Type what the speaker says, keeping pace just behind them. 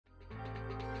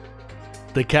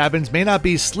The cabins may not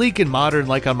be sleek and modern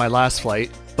like on my last flight,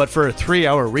 but for a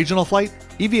 3-hour regional flight,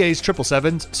 EVA's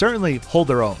 777s certainly hold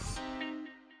their own.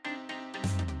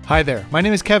 Hi there, my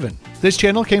name is Kevin. This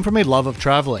channel came from a love of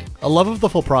traveling, a love of the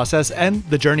full process and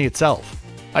the journey itself.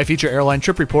 I feature airline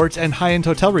trip reports and high-end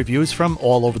hotel reviews from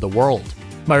all over the world.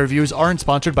 My reviews aren't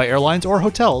sponsored by airlines or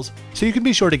hotels, so you can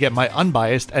be sure to get my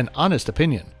unbiased and honest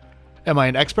opinion. Am I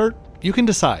an expert? You can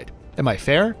decide. Am I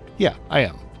fair? Yeah, I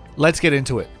am. Let's get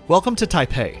into it. Welcome to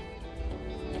Taipei.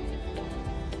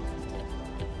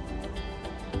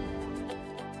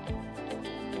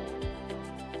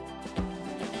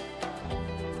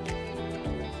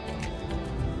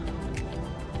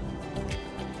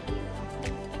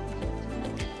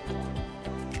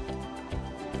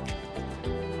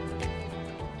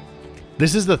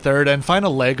 This is the third and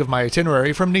final leg of my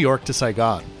itinerary from New York to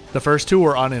Saigon. The first two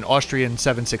were on an Austrian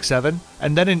 767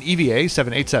 and then an EVA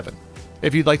 787.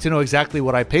 If you'd like to know exactly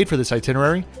what I paid for this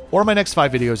itinerary, or my next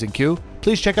 5 videos in queue,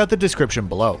 please check out the description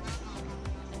below.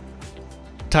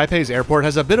 Taipei's airport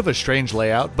has a bit of a strange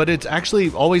layout, but it's actually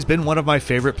always been one of my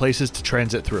favorite places to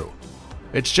transit through.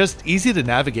 It's just easy to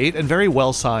navigate and very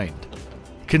well signed.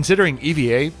 Considering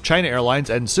EVA, China Airlines,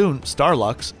 and soon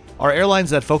Starlux are airlines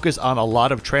that focus on a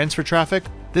lot of transfer traffic,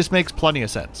 this makes plenty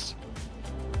of sense.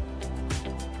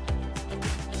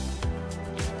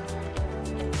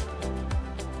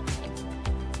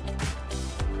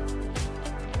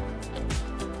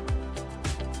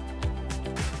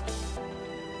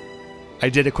 I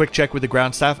did a quick check with the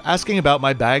ground staff asking about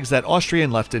my bags that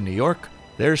Austrian left in New York.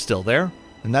 They're still there,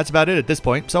 and that's about it at this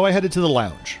point, so I headed to the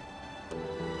lounge.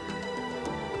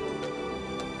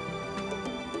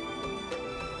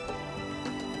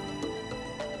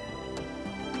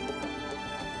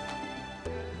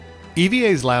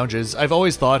 EVA's lounges, I've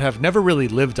always thought, have never really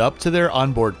lived up to their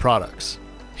onboard products.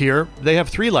 Here, they have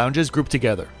 3 lounges grouped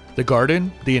together: the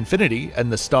Garden, the Infinity,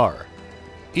 and the Star.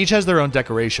 Each has their own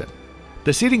decoration.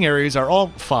 The seating areas are all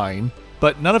fine,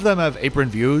 but none of them have apron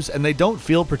views and they don't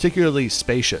feel particularly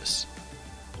spacious.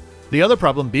 The other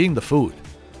problem being the food.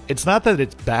 It's not that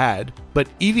it's bad, but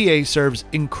EVA serves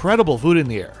incredible food in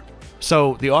the air,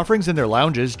 so the offerings in their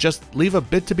lounges just leave a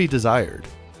bit to be desired.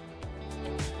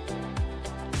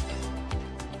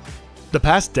 The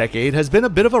past decade has been a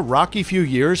bit of a rocky few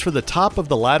years for the top of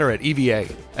the ladder at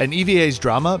EVA, and EVA's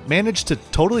drama managed to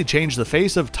totally change the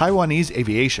face of Taiwanese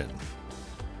aviation.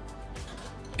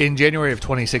 In January of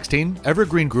 2016,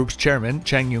 Evergreen Group's chairman,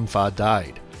 Chang Yongfa,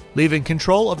 died, leaving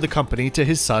control of the company to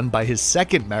his son by his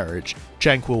second marriage,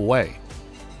 Chang Kuo-wei.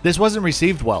 This wasn't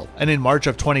received well, and in March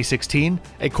of 2016,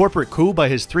 a corporate coup by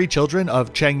his 3 children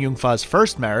of Chang Yongfa's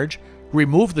first marriage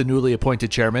removed the newly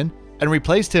appointed chairman and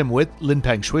replaced him with Lin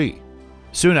Pengshui.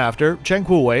 Soon after, Chang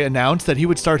Kuo-wei announced that he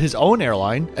would start his own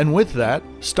airline, and with that,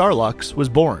 Starlux was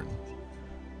born.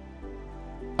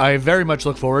 I very much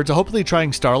look forward to hopefully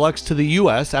trying Starlux to the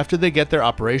US after they get their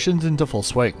operations into full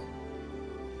swing.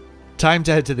 Time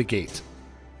to head to the gate.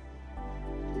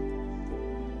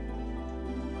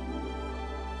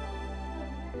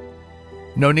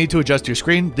 No need to adjust your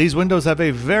screen, these windows have a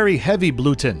very heavy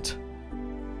blue tint.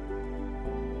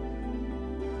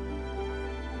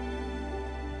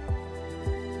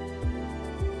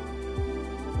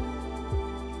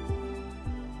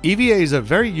 EVA is a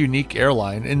very unique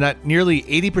airline in that nearly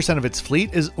 80% of its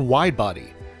fleet is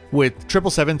wide-body, with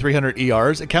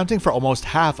 777-300ERs accounting for almost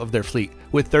half of their fleet,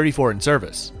 with 34 in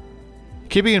service.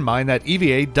 Keeping in mind that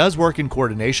EVA does work in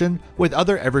coordination with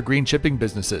other evergreen shipping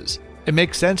businesses, it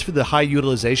makes sense for the high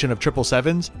utilization of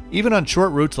 777s even on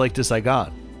short routes like to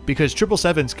Saigon, because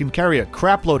 777s can carry a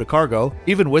crap load of cargo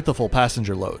even with the full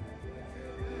passenger load.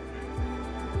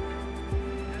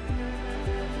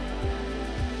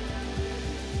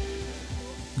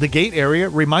 The gate area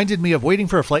reminded me of waiting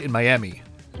for a flight in Miami.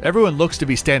 Everyone looks to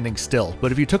be standing still,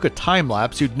 but if you took a time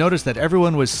lapse, you'd notice that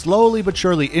everyone was slowly but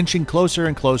surely inching closer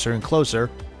and closer and closer,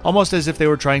 almost as if they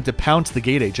were trying to pounce the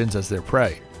gate agents as their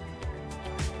prey.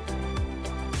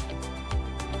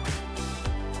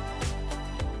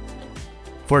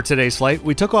 For today's flight,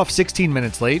 we took off 16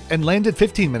 minutes late and landed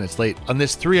 15 minutes late on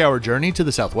this 3-hour journey to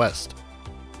the southwest.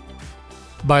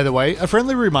 By the way, a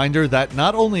friendly reminder that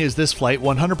not only is this flight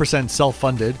 100%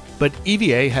 self-funded, but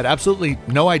EVA had absolutely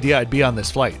no idea I'd be on this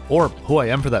flight, or who I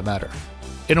am for that matter.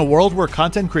 In a world where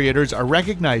content creators are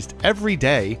recognized every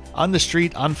day, on the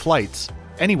street, on flights,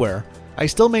 anywhere, I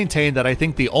still maintain that I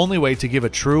think the only way to give a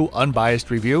true,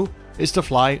 unbiased review is to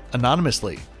fly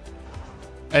anonymously.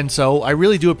 And so, I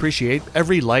really do appreciate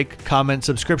every like, comment,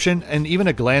 subscription, and even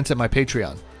a glance at my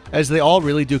Patreon, as they all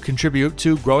really do contribute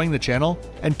to growing the channel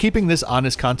and keeping this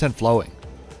honest content flowing.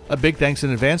 A big thanks in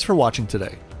advance for watching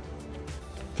today.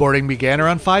 Boarding began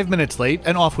around 5 minutes late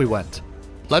and off we went.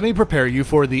 Let me prepare you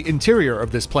for the interior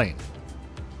of this plane.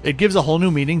 It gives a whole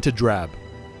new meaning to drab.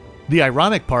 The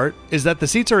ironic part is that the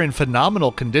seats are in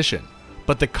phenomenal condition,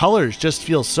 but the colors just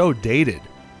feel so dated.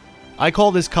 I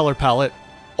call this color palette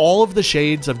all of the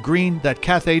shades of green that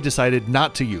Cathay decided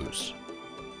not to use.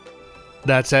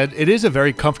 That said, it is a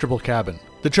very comfortable cabin.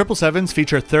 The 777s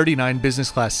feature 39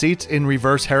 business class seats in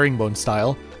reverse herringbone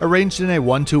style, arranged in a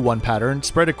 1-2-1 pattern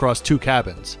spread across 2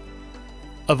 cabins.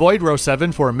 Avoid row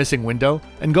 7 for a missing window,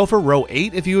 and go for row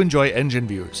 8 if you enjoy engine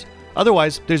views.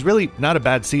 Otherwise, there's really not a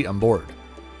bad seat on board.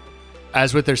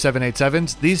 As with their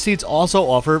 787s, these seats also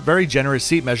offer very generous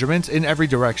seat measurements in every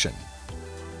direction.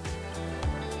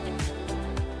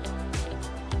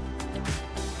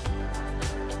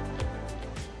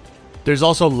 There's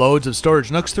also loads of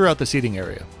storage nooks throughout the seating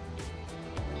area.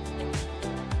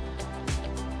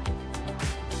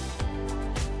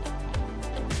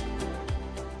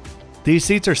 These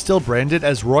seats are still branded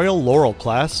as Royal Laurel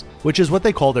class, which is what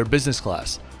they call their business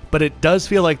class, but it does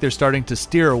feel like they're starting to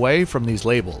steer away from these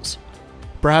labels.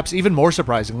 Perhaps even more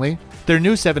surprisingly, their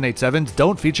new 787s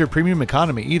don't feature premium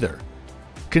economy either.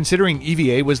 Considering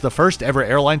EVA was the first ever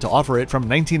airline to offer it from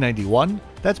 1991,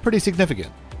 that's pretty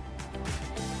significant.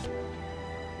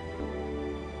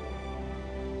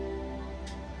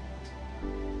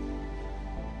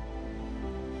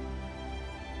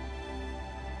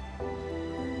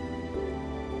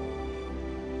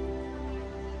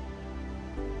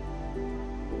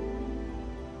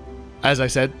 As I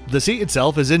said, the seat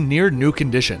itself is in near new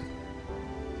condition.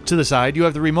 To the side, you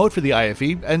have the remote for the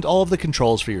IFE and all of the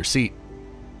controls for your seat.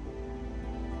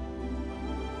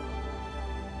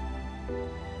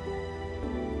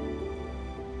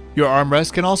 Your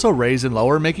armrest can also raise and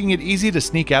lower, making it easy to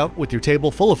sneak out with your table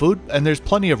full of food, and there's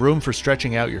plenty of room for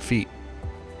stretching out your feet.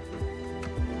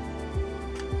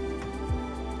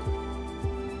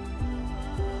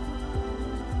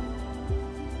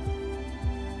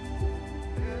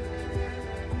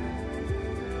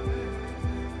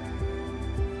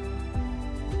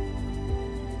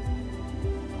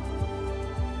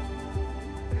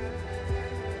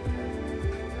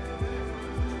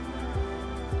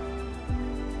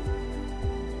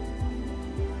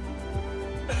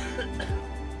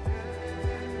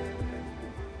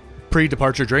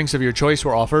 Pre-departure drinks of your choice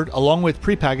were offered, along with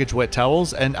pre-packaged wet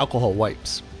towels and alcohol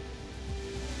wipes.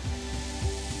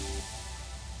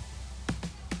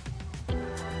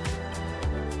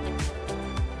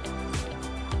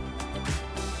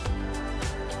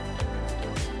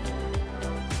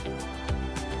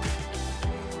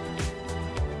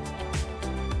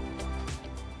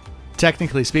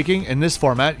 Technically speaking, in this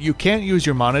format, you can't use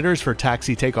your monitors for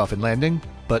taxi takeoff and landing,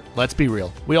 but let's be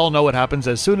real, we all know what happens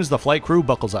as soon as the flight crew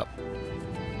buckles up.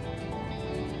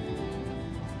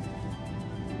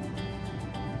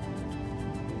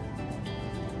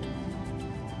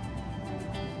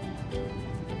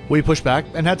 We pushed back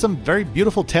and had some very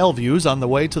beautiful tail views on the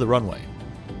way to the runway.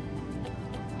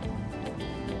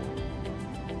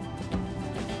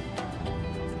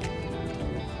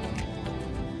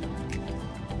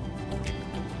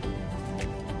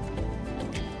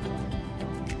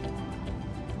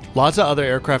 Lots of other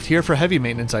aircraft here for heavy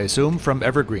maintenance, I assume, from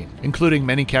Evergreen, including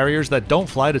many carriers that don't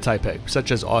fly to Taipei,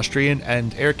 such as Austrian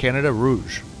and Air Canada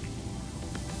Rouge.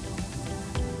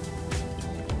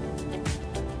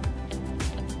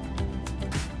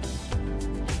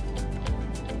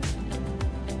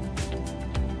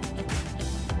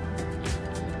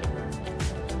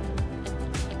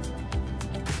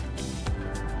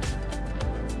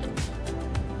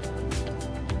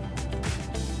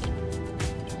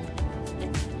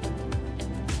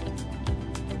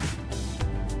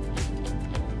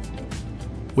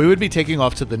 We would be taking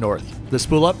off to the north. The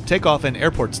spool up, takeoff, and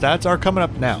airport stats are coming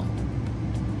up now.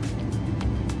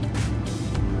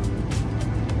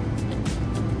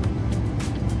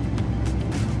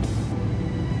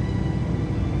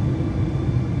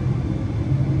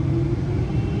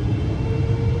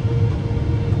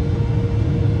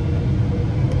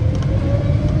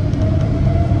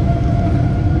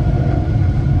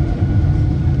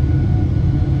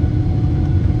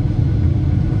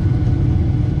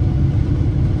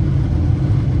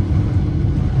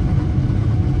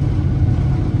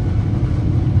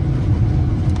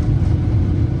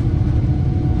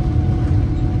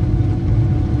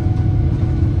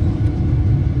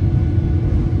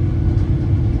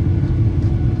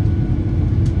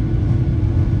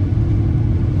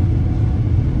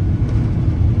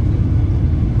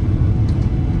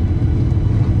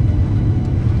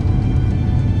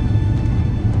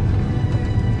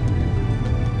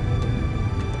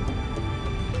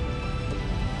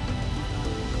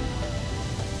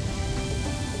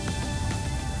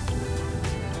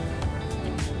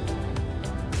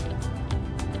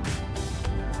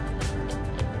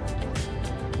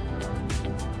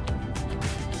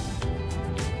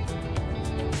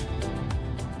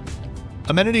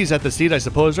 Amenities at the seat, I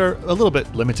suppose, are a little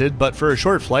bit limited, but for a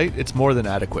short flight, it's more than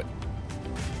adequate.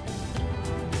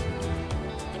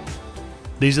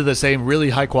 These are the same really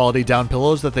high quality down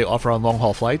pillows that they offer on long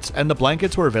haul flights, and the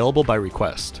blankets were available by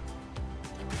request.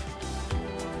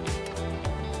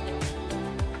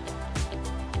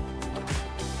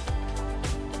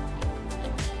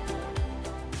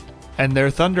 And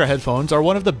their Thunder headphones are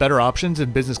one of the better options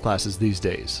in business classes these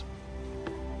days.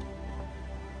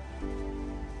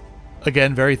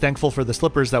 Again, very thankful for the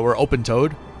slippers that were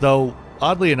open-toed, though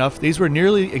oddly enough, these were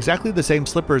nearly exactly the same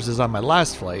slippers as on my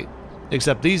last flight,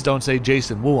 except these don't say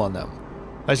Jason Wu on them.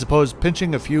 I suppose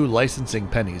pinching a few licensing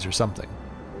pennies or something.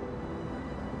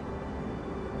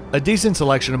 A decent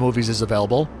selection of movies is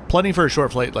available, plenty for a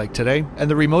short flight like today, and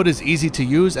the remote is easy to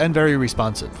use and very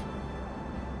responsive.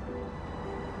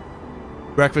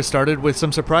 Breakfast started with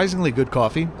some surprisingly good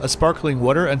coffee, a sparkling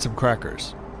water, and some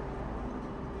crackers.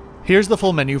 Here's the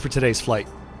full menu for today's flight.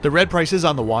 The red prices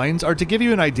on the wines are to give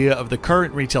you an idea of the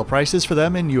current retail prices for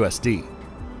them in USD.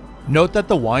 Note that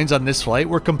the wines on this flight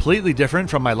were completely different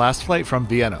from my last flight from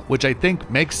Vienna, which I think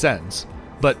makes sense,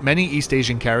 but many East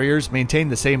Asian carriers maintain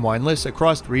the same wine list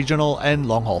across regional and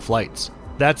long-haul flights.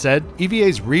 That said,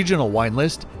 EVA's regional wine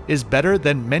list is better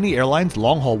than many airlines'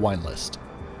 long-haul wine list.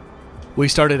 We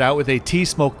started out with a tea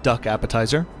smoked duck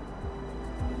appetizer.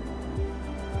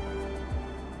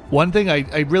 One thing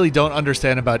I really don't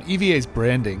understand about EVA's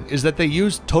branding is that they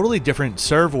use totally different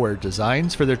serveware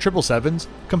designs for their 777s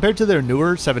compared to their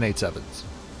newer 787s.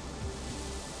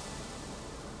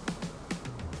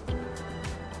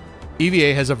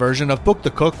 EVA has a version of Book the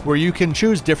Cook where you can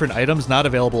choose different items not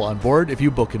available on board if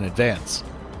you book in advance.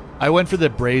 I went for the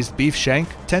braised beef shank,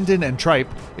 tendon, and tripe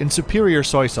in superior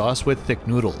soy sauce with thick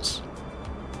noodles.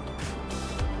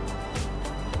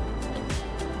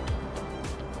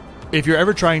 If you're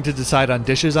ever trying to decide on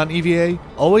dishes on EVA,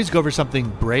 always go for something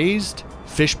braised,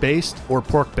 fish-based, or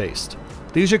pork-based.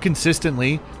 These are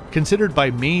consistently considered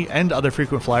by me and other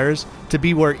frequent flyers to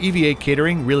be where EVA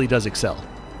catering really does excel.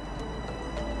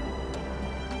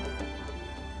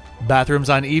 Bathrooms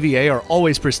on EVA are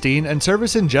always pristine, and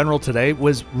service in general today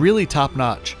was really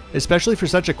top-notch, especially for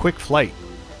such a quick flight.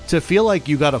 To feel like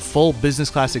you got a full business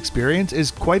class experience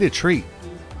is quite a treat.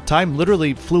 Time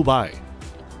literally flew by.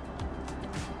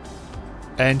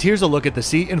 And here's a look at the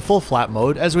seat in full flat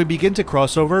mode as we begin to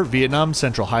cross over Vietnam's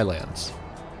Central Highlands.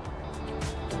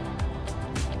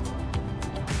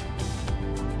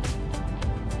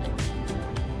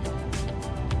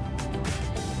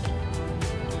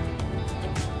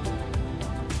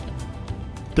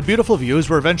 The beautiful views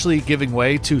were eventually giving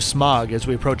way to smog as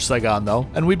we approached Saigon though,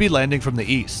 and we'd be landing from the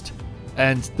east.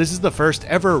 And this is the first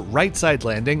ever right side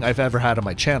landing I've ever had on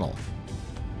my channel.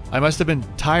 I must have been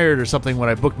tired or something when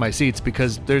I booked my seats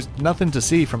because there's nothing to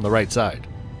see from the right side.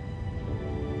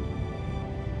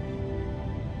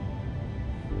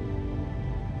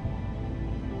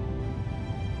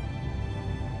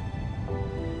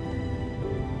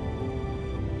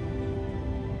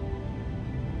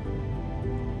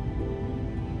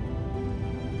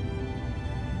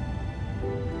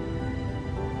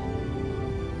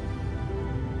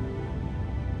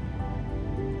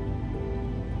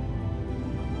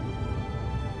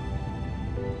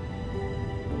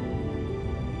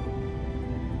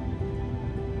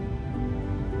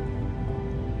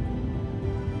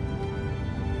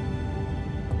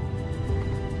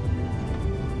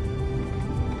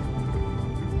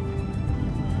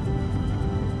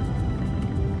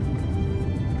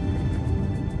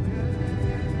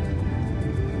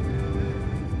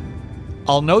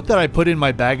 I'll note that I put in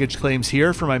my baggage claims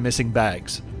here for my missing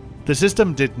bags. The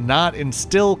system did not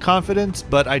instill confidence,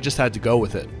 but I just had to go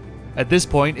with it. At this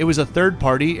point, it was a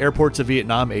third-party Airports of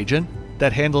Vietnam agent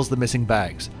that handles the missing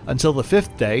bags, until the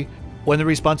 5th day, when the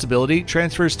responsibility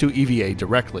transfers to EVA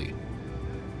directly.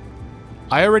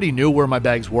 I already knew where my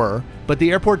bags were, but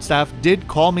the airport staff did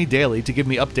call me daily to give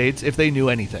me updates if they knew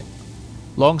anything.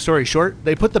 Long story short,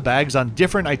 they put the bags on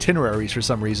different itineraries for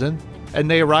some reason, and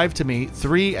they arrived to me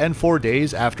 3 and 4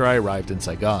 days after I arrived in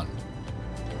Saigon.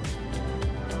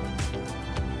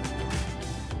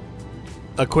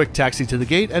 A quick taxi to the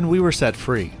gate and we were set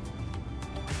free.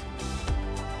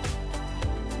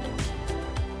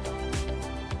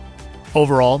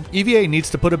 Overall, EVA needs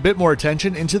to put a bit more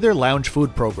attention into their lounge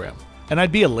food program, and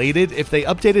I'd be elated if they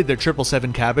updated their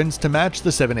 777 cabins to match the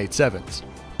 787s.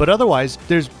 But otherwise,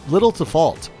 there's little to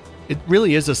fault. It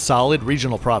really is a solid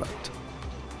regional product.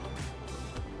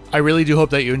 I really do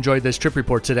hope that you enjoyed this trip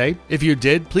report today. If you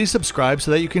did, please subscribe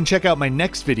so that you can check out my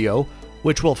next video,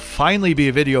 which will finally be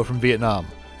a video from Vietnam,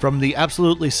 from the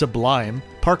absolutely sublime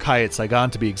Park Hyatt Saigon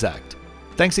to be exact.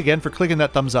 Thanks again for clicking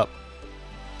that thumbs up.